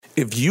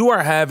If you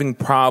are having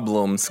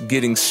problems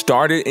getting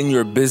started in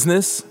your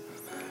business,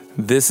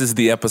 this is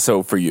the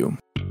episode for you.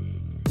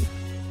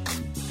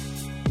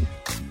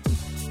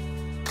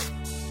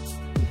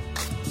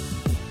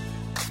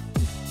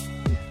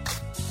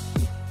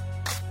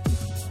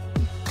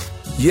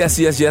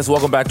 Yes.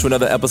 Welcome back to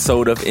another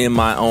episode of In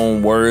My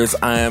Own Words.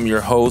 I am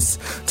your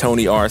host,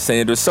 Tony R.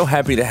 Sanders. So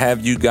happy to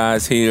have you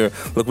guys here.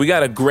 Look, we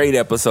got a great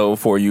episode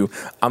for you.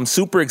 I'm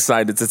super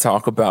excited to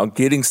talk about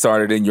getting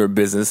started in your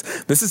business.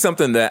 This is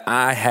something that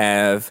I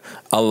have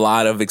a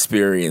lot of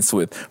experience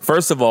with.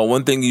 First of all,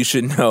 one thing you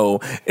should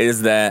know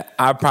is that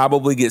I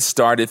probably get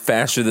started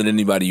faster than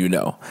anybody you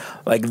know.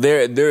 Like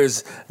there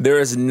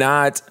is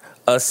not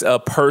a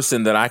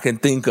person that I can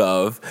think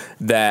of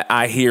that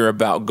I hear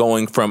about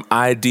going from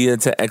idea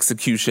to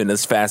execution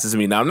as fast as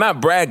me. Now, I'm not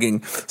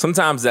bragging.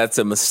 Sometimes that's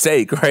a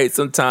mistake, right?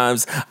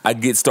 Sometimes I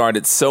get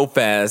started so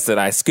fast that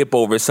I skip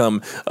over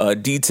some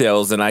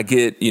details and I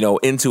get,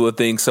 into a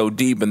thing so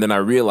deep and then I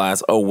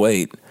realize, oh,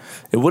 wait,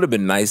 it would have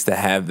been nice to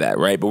have that,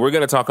 right? But we're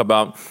going to talk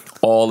about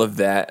all of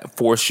that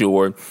for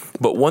sure.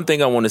 But one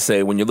thing I want to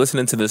say, when you're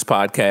listening to this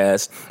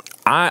podcast,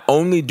 I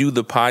only do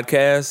the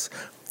podcast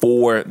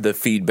for the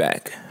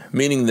feedback.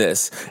 Meaning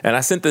this, and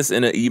I sent this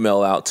in an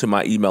email out to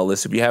my email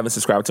list. If you haven't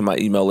subscribed to my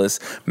email list,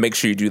 make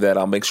sure you do that.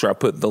 I'll make sure I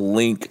put the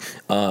link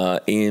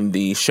in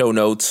the show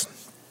notes.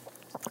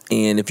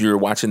 And if you're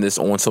watching this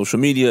on social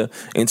media,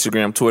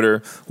 Instagram, Twitter,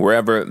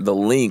 wherever, the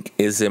link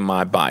is in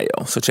my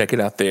bio. So check it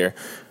out there.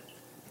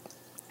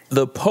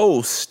 The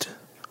post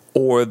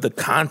or the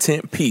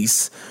content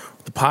piece,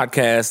 the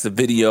podcast, the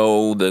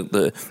video,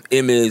 the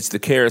image, the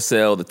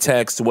carousel, the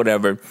text,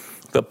 whatever,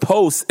 the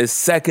post is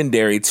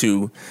secondary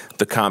to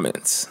the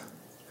comments.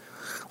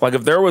 Like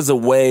if there was a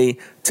way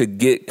to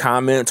get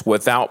comments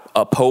without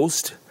a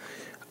post,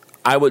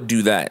 I would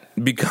do that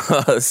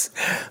because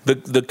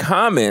the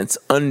comments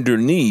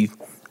underneath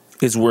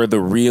is where the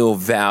real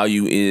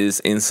value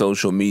is in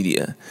social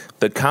media.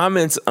 The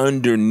comments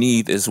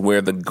underneath is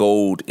where the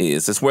gold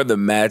is. It's where the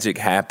magic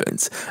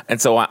happens.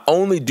 And so I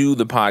only do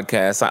the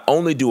podcast. I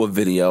only do a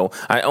video.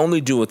 I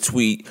only do a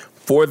tweet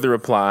for the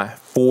reply,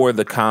 for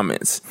the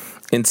comments.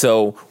 And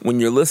so when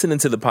you're listening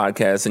to the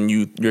podcast and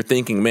you're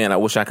thinking, man, I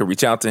wish I could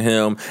reach out to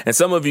him. And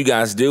some of you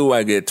guys do.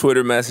 I get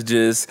Twitter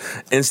messages,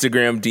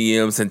 Instagram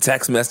DMs, and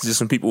text messages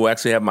from people who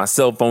actually have my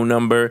cell phone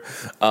number.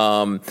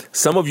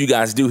 Some of you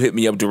guys do hit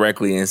me up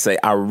directly and say,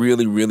 I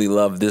really, really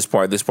love this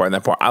part, and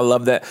that part. I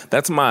love that.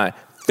 That's my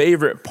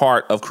favorite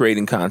part of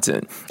creating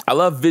content. I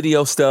love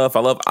video stuff. I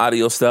love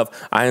audio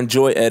stuff. I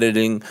enjoy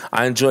editing.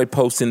 I enjoy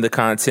posting the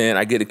content.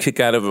 I get a kick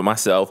out of it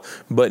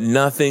myself, but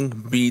nothing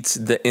beats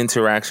the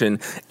interaction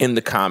in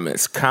the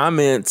comments.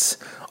 Comments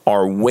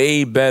are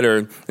way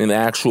better than the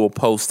actual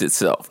post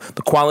itself.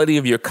 The quality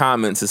of your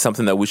comments is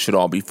something that we should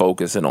all be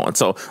focusing on.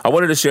 So I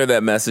wanted to share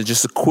that message,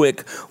 just a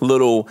quick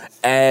little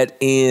add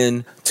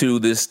in to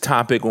this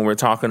topic when we're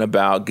talking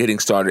about getting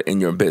started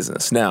in your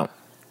business. Now,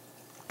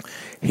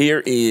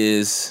 here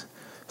is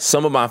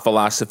some of my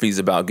philosophies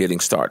about getting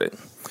started.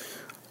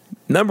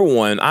 Number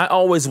one, I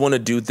always want to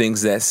do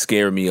things that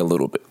scare me a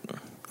little bit.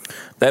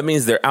 That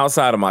means they're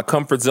outside of my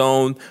comfort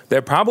zone.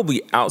 They're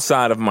probably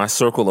outside of my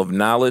circle of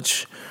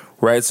knowledge,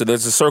 right? So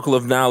there's a circle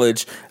of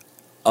knowledge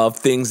of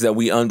things that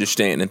we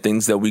understand and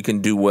things that we can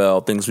do well,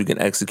 things we can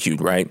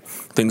execute, right?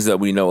 Things that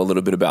we know a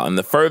little bit about. And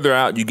the further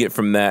out you get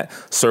from that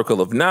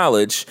circle of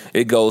knowledge,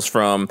 it goes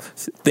from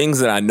things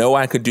that I know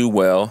I could do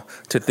well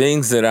to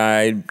things that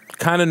I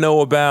kind of know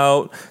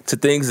about to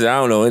things that I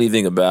don't know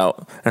anything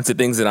about and to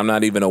things that I'm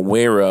not even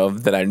aware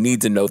of that I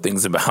need to know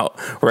things about,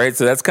 right?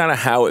 So that's kind of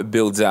how it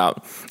builds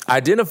out.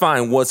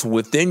 Identifying what's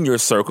within your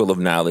circle of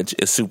knowledge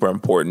is super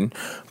important,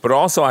 but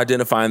also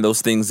identifying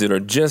those things that are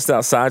just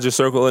outside your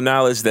circle of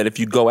knowledge that if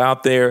you go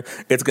out there,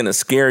 it's going to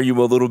scare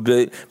you a little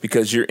bit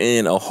because you're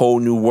in a whole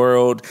new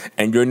world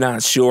and you're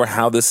not sure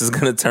how this is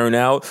going to turn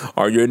out,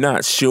 or you're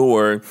not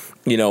sure,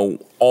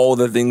 all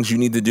the things you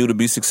need to do to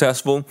be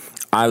successful.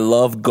 I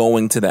love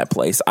going to that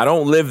place. I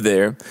don't live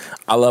there.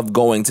 I love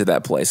going to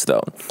that place,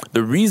 though.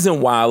 The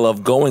reason why I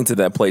love going to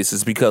that place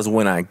is because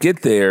when I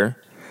get there,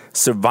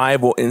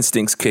 survival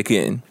instincts kick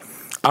in.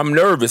 I'm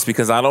nervous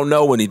because I don't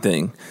know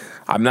anything.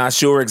 I'm not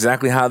sure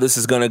exactly how this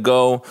is going to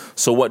go.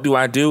 So what do?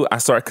 I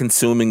start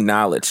consuming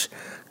knowledge,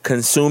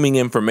 consuming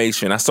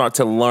information. I start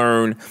to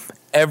learn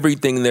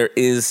everything there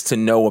is to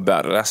know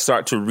about it. I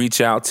start to reach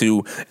out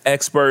to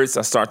experts.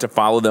 I start to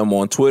follow them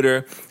on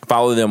Twitter,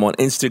 follow them on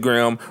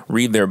Instagram,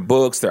 read their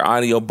books, their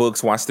audio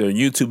books, watch their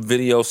YouTube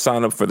videos,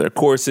 sign up for their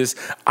courses.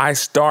 I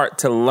start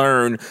to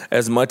learn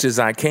as much as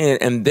I can,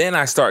 and then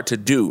I start to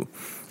do.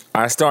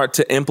 I start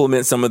to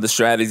implement some of the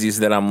strategies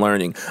that I'm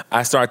learning.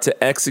 I start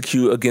to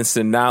execute against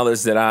the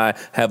knowledge that I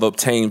have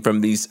obtained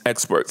from these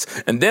experts.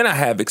 And then I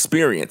have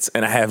experience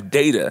and I have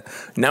data.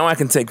 Now I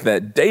can take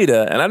that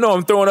data, and I know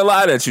I'm throwing a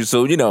lot at you.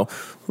 So,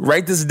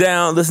 write this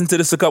down, listen to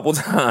this a couple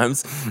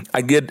times.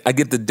 I get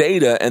the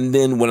data. And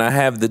then when I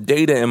have the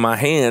data in my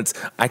hands,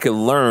 I can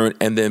learn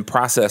and then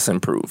process and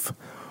improve.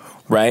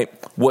 Right?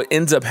 What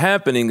ends up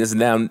happening is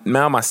now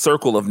my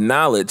circle of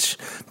knowledge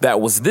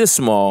that was this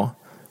small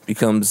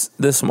becomes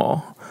this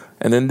small,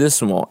 and then this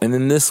small, and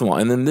then this small,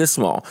 and then this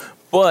small.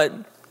 But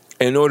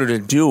in order to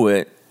do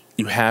it,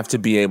 you have to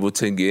be able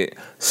to get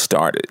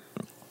started.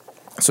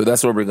 So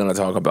that's what we're going to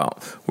talk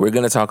about. We're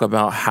going to talk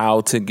about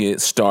how to get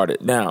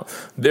started. Now,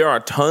 there are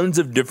tons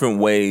of different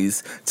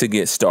ways to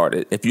get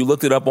started. If you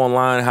looked it up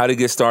online, how to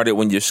get started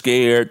when you're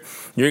scared,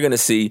 you're going to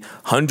see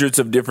hundreds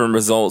of different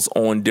results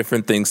on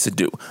different things to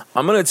do.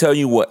 I'm going to tell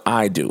you what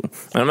I do.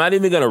 And I'm not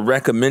even going to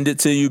recommend it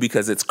to you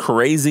because it's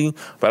crazy,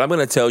 but I'm going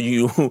to tell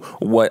you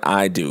what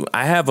I do.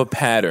 I have a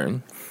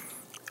pattern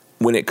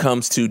when it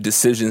comes to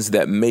decisions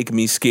that make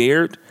me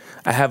scared.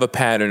 I have a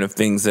pattern of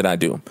things that I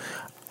do.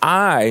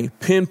 I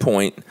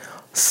pinpoint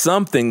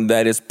something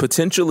that is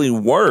potentially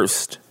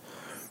worse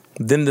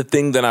than the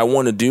thing that I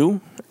want to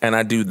do, and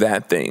I do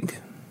that thing.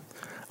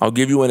 I'll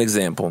give you an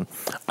example.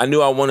 I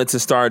knew I wanted to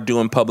start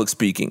doing public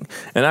speaking,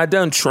 and I'd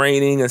done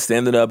training and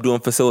standing up, doing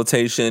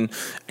facilitation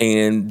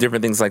and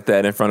different things like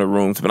that in front of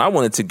rooms, but I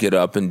wanted to get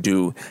up and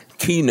do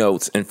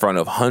keynotes in front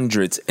of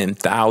hundreds and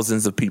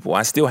thousands of people.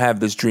 I still have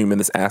this dream and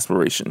this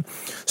aspiration.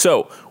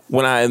 So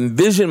when I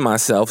envisioned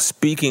myself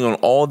speaking on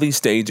all these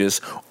stages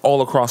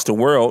all across the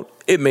world,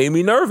 it made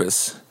me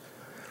nervous.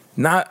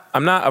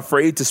 I'm not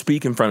afraid to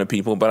speak in front of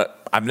people, but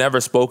I've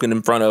never spoken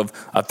in front of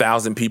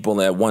 1,000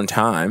 people at one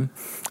time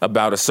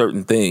about a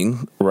certain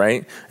thing,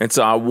 right? And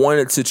so I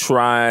wanted to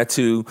try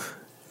to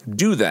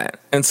do that.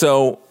 And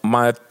so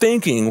my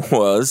thinking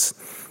was,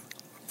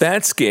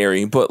 that's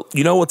scary, but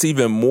you know what's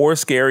even more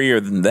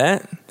scarier than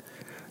that?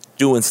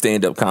 Doing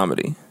stand-up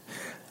comedy.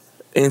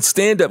 In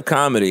stand-up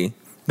comedy,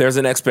 there's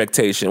an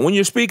expectation. When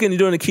you're speaking and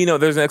doing a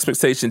keynote, there's an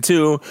expectation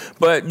too.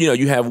 But,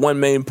 you have one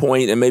main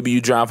point and maybe you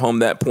drive home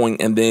that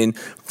point and then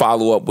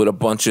follow up with a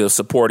bunch of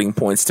supporting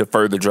points to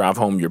further drive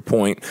home your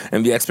point.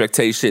 And the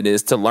expectation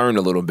is to learn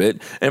a little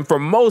bit. And for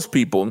most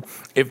people,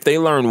 if they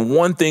learn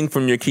one thing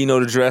from your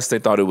keynote address, they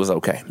thought it was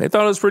okay. They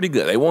thought it was pretty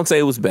good. They won't say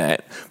it was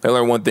bad. They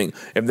learn one thing.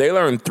 If they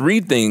learn 3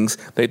 things,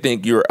 they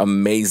think you're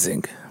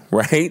amazing,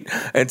 right?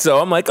 And so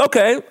I'm like,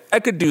 okay,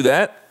 I could do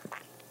that.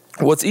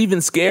 What's even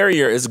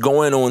scarier is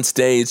going on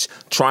stage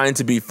trying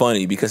to be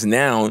funny, because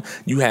now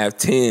you have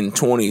 10,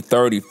 20,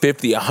 30,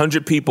 50,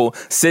 100 people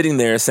sitting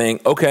there saying,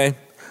 okay,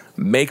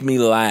 make me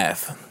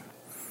laugh.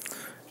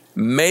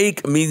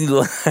 Make me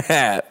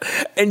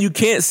laugh. And you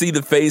can't see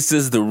the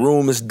faces. The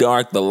room is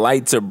dark. The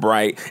lights are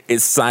bright.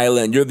 It's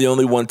silent. You're the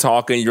only one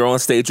talking. You're on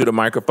stage with a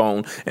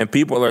microphone and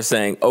people are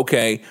saying,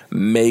 okay,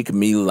 make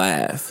me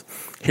laugh.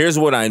 Here's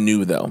what I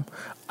knew though.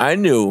 I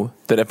knew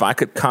that if I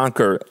could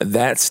conquer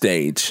that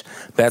stage,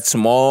 that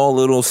small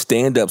little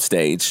stand-up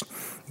stage,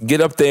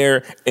 get up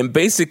there, and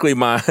basically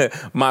my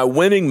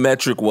winning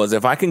metric was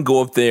if I can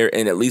go up there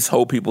and at least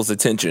hold people's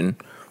attention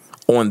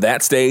on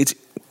that stage.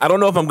 I don't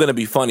know if I'm going to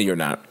be funny or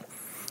not,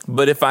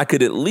 but if I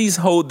could at least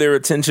hold their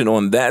attention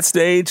on that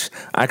stage,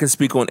 I can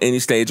speak on any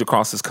stage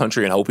across this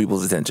country and hold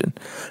people's attention,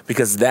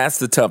 because that's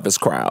the toughest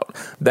crowd.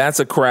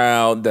 That's a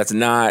crowd that's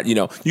not, you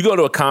go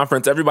to a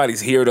conference, everybody's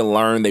here to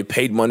learn. They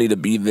paid money to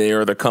be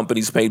there. Their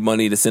companies paid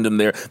money to send them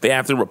there. They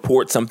have to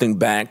report something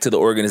back to the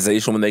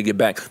organization when they get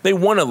back. They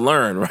want to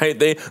learn, right?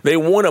 They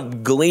want to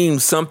glean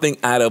something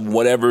out of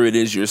whatever it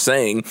is you're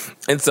saying.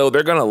 And so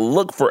they're going to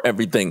look for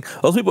everything.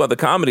 Those people at the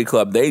comedy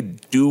club, they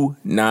do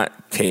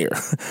not care.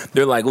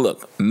 They're like,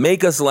 look,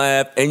 make us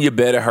laugh and you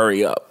better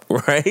hurry up,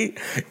 right?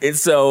 And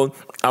so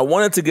I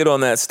wanted to get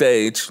on that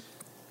stage,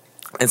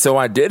 and so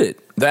I did it.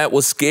 That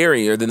was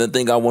scarier than the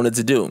thing I wanted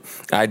to do.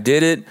 I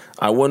did it.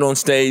 I went on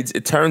stage.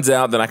 It turns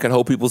out that I can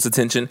hold people's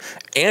attention,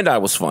 and I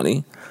was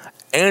funny,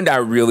 and I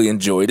really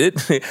enjoyed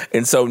it.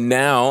 And so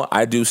now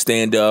I do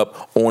stand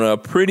up on a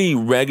pretty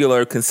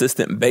regular,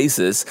 consistent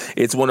basis.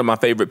 It's one of my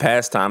favorite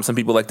pastimes. Some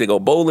people like to go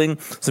bowling.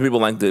 Some people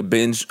like to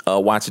binge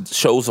watch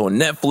shows on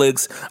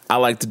Netflix. I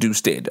like to do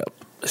stand up.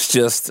 It's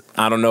just,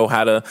 I don't know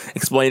how to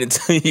explain it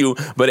to you,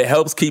 but it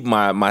helps keep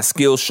my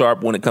skills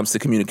sharp when it comes to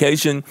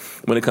communication,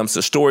 when it comes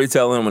to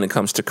storytelling, when it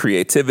comes to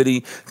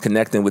creativity,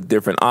 connecting with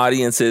different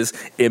audiences.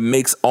 It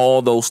makes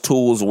all those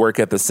tools work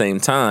at the same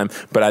time,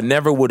 but I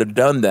never would have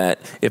done that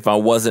if I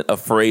wasn't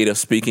afraid of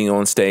speaking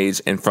on stage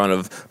in front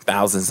of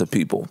thousands of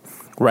people,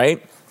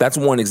 right? That's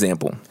one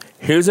example.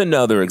 Here's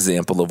another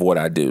example of what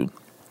I do.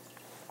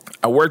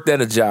 I worked at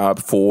a job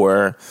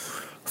for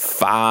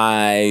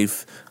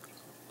 5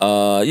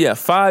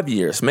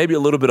 years, maybe a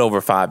little bit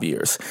over 5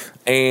 years.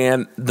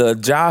 And the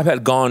job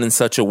had gone in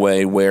such a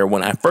way where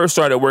when I first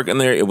started working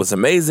there, it was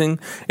amazing.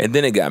 And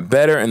then it got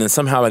better. And then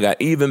somehow it got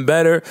even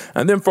better.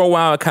 And then for a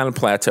while, it kind of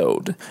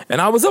plateaued.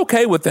 And I was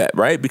okay with that,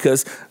 right?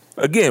 Because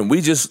again, we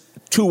just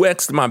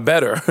 2x'd my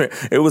better.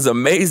 It was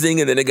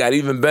amazing. And then it got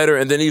even better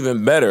and then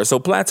even better. So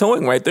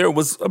plateauing right there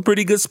was a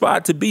pretty good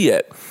spot to be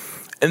at.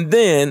 And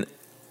then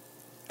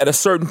at a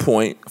certain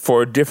point,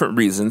 for different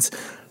reasons,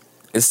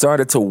 it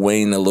started to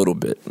wane a little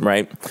bit,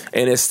 right?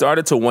 And it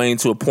started to wane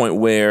to a point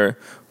where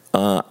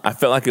I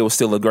felt like it was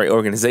still a great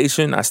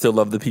organization. I still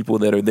love the people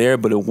that are there,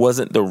 but it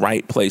wasn't the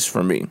right place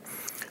for me.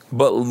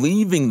 But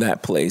leaving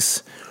that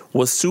place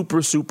was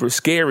super, super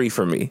scary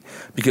for me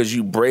because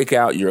you break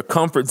out your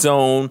comfort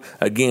zone.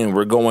 Again,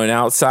 we're going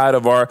outside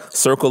of our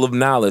circle of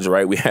knowledge,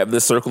 right? We have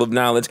this circle of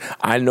knowledge.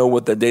 I know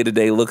what the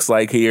day-to-day looks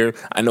like here.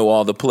 I know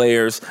all the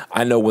players.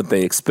 I know what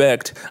they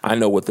expect. I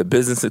know what the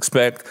business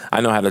expect.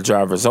 I know how to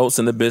drive results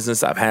in the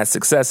business. I've had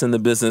success in the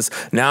business.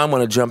 Now I'm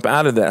going to jump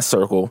out of that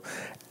circle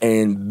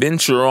and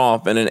venture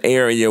off in an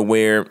area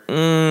where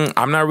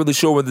I'm not really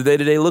sure what the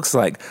day-to-day looks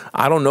like.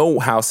 I don't know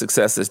how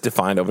success is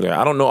defined over there.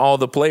 I don't know all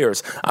the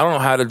players. I don't know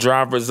how to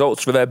drive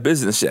results for that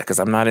business yet because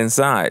I'm not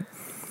inside.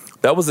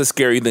 That was a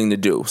scary thing to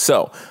do.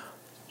 So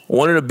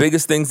one of the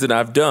biggest things that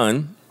I've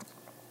done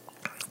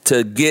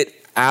to get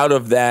out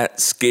of that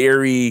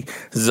scary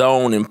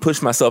zone and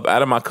push myself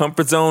out of my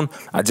comfort zone,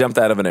 I jumped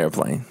out of an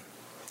airplane.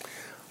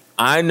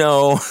 I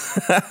know...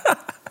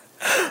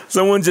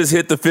 Someone just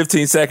hit the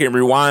 15-second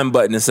rewind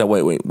button and said,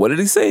 wait, what did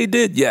he say he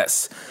did?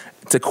 Yes.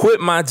 To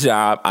quit my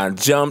job, I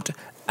jumped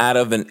out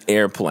of an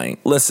airplane.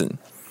 Listen,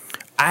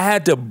 I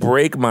had to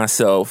break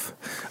myself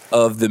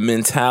of the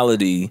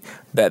mentality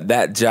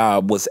that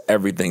job was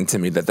everything to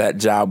me, that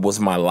job was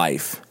my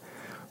life,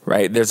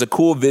 right? There's a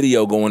cool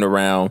video going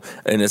around,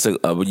 and it's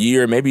a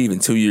year, maybe even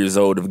 2 years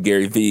old, of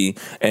Gary Vee,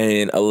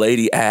 and a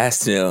lady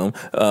asked him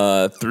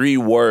 3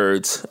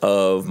 words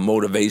of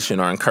motivation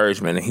or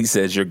encouragement, and he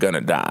says, "You're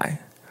gonna die."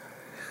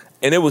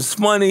 And it was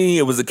funny.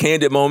 It was a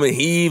candid moment.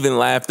 He even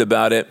laughed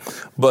about it.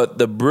 But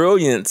the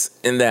brilliance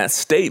in that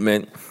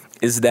statement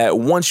is that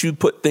once you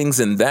put things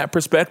in that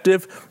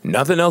perspective,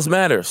 nothing else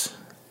matters,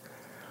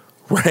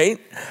 right?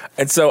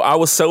 And so I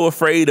was so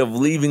afraid of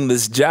leaving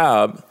this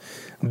job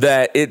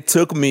that it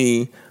took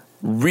me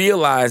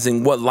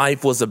realizing what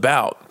life was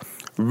about,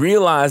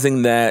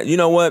 realizing that, you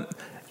know what,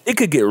 it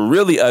could get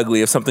really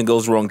ugly if something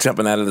goes wrong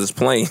jumping out of this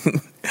plane.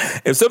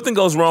 If something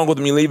goes wrong with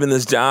me leaving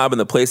this job and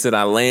the place that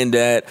I land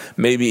at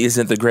maybe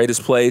isn't the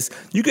greatest place,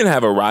 you can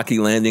have a rocky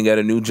landing at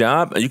a new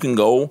job and you can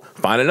go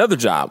find another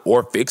job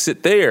or fix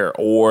it there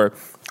or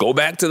go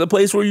back to the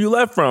place where you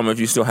left from if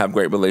you still have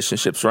great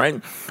relationships,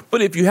 right?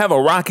 But if you have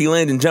a rocky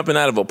landing jumping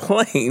out of a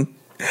plane,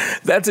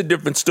 that's a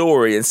different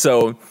story. And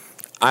so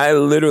I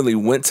literally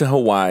went to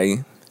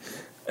Hawaii.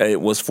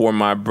 It was for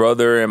my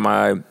brother and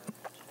my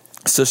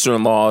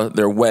sister-in-law,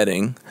 their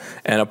wedding,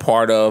 and a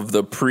part of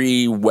the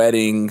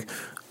pre-wedding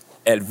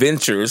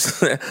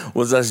adventures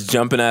was us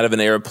jumping out of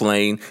an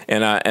airplane.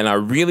 And I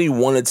really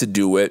wanted to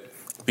do it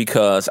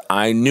because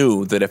I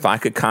knew that if I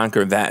could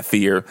conquer that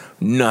fear,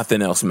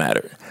 nothing else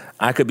mattered.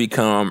 I could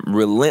become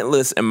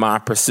relentless in my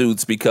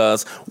pursuits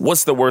because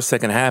what's the worst that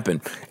can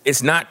happen?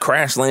 It's not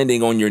crash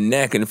landing on your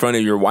neck in front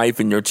of your wife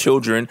and your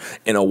children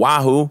in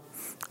Oahu.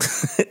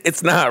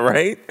 It's not,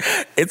 right?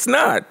 It's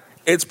not.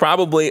 It's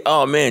probably,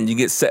 oh, man, you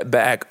get set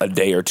back a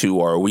day or two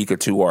or a week or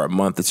two or a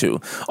month or two.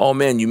 Oh,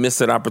 man, you missed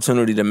that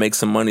opportunity to make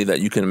some money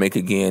that you can make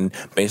again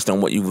based on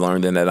what you've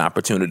learned in that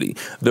opportunity.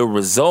 The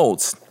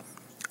results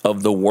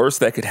of the worst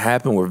that could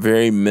happen were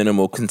very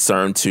minimal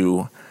concern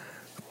to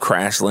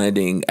crash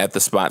landing at the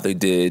spot they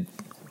did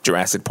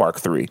Jurassic Park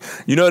 3.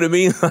 You know what I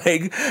mean?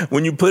 Like,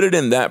 when you put it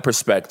in that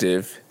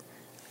perspective,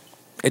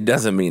 it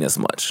doesn't mean as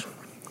much.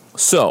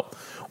 So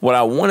what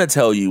I want to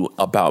tell you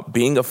about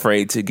being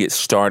afraid to get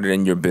started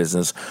in your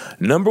business,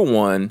 number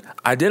one,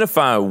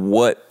 identify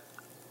what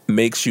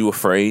makes you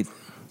afraid.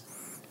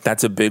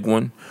 That's a big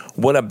one.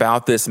 What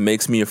about this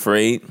makes me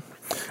afraid?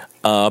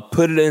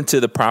 Put it into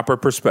the proper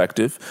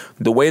perspective.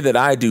 The way that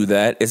I do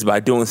that is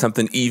by doing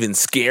something even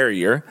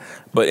scarier,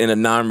 but in a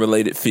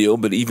non-related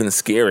field, but even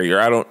scarier.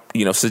 I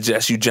don't,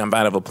 suggest you jump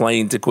out of a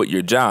plane to quit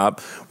your job.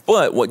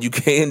 But what you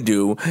can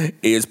do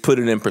is put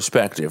it in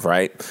perspective,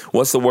 right?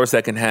 What's the worst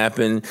that can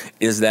happen?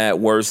 Is that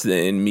worse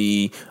than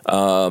me,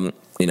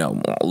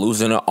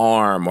 losing an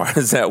arm, or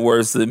is that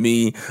worse than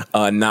me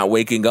not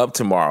waking up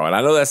tomorrow? And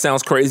I know that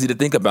sounds crazy to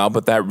think about,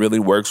 but that really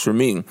works for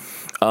me.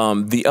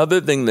 The other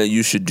thing that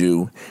you should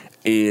do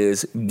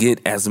is get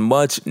as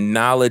much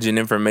knowledge and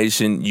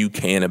information you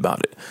can about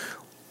it.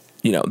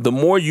 The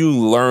more you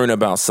learn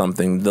about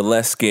something, the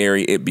less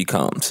scary it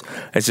becomes.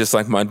 It's just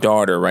like my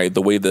daughter, right?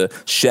 The way the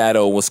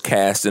shadow was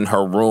cast in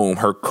her room,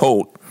 her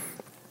coat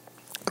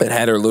that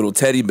had her little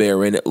teddy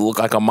bear in it looked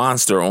like a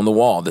monster on the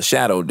wall. The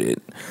shadow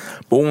did.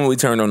 But when we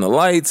turned on the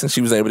lights and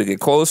she was able to get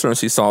closer and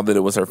she saw that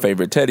it was her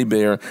favorite teddy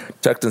bear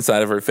tucked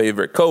inside of her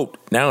favorite coat,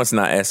 now it's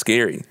not as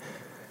scary.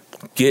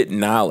 Get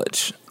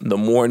knowledge. The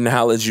more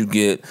knowledge you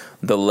get,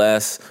 the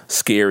less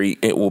scary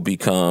it will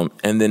become.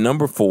 And then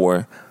number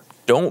 4,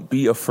 don't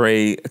be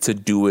afraid to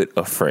do it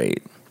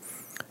afraid.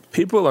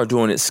 People are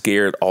doing it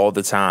scared all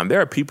the time. There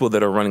are people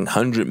that are running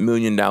 $100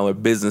 million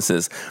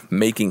businesses,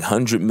 making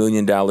 $100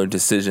 million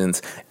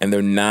decisions, and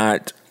they're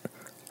not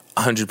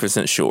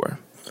 100% sure.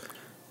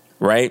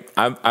 Right?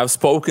 I've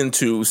spoken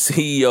to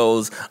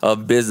CEOs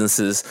of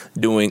businesses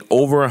doing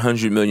over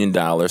 $100 million,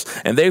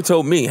 and they've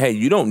told me, hey,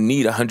 you don't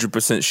need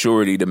 100%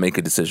 surety to make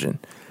a decision.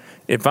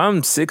 If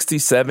I'm 60,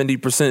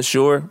 70%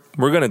 sure,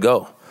 we're going to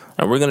go.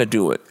 And we're going to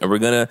do it. And we're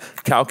going to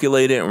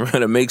calculate it. And we're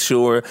going to make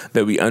sure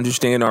that we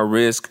understand our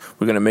risk.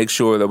 We're going to make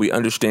sure that we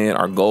understand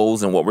our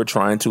goals and what we're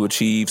trying to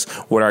achieve,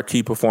 what our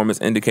key performance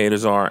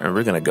indicators are. And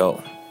we're going to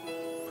go.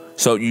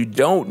 So you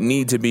don't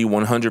need to be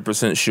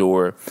 100%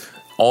 sure.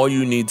 All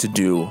you need to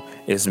do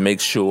is make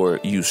sure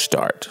you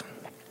start.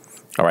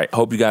 All right.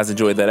 Hope you guys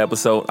enjoyed that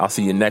episode. I'll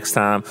see you next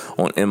time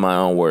on In My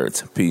Own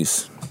Words.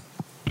 Peace.